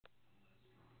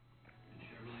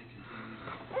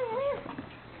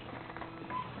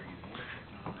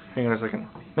Hang on a second.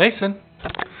 Mason,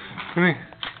 come here.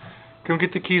 Come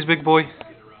get the keys, big boy.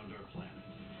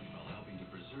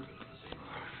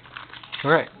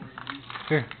 Alright.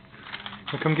 Here.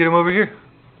 Now come get him over here.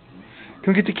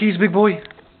 Come get the keys, big boy.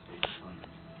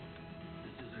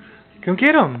 Come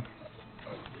get him.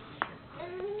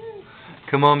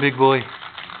 Come on, big boy.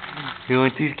 You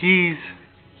want these keys?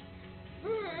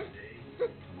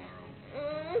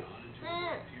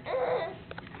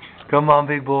 Come on,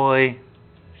 big boy.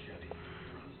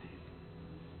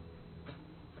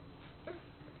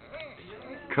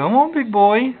 Come on, big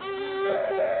boy.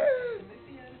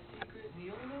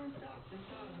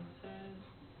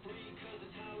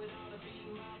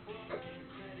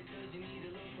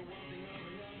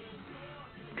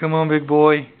 Come on, big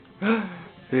boy.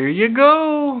 There you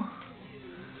go.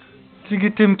 Did you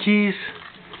get them keys?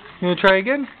 You gonna try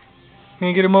again? You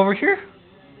gonna get them over here?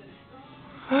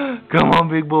 Come on,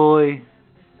 big boy.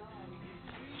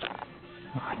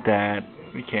 Not that.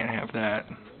 We can't have that.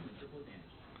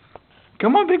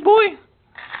 Come on, big boy.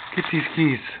 Get these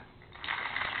keys.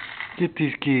 Get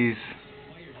these keys.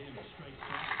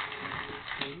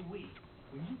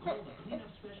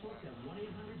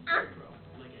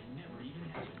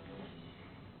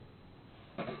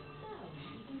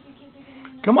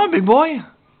 Come on, big boy.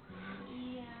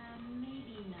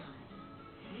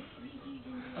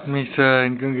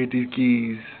 Mason, go get these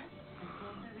keys.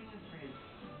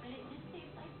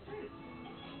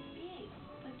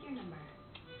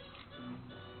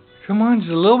 Come on,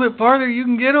 just a little bit farther, you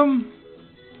can get them.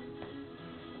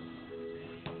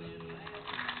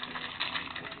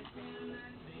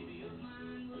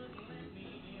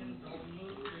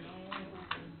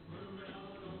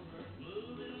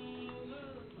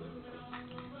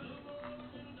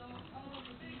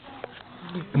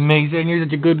 Mason, you're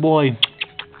such a good boy.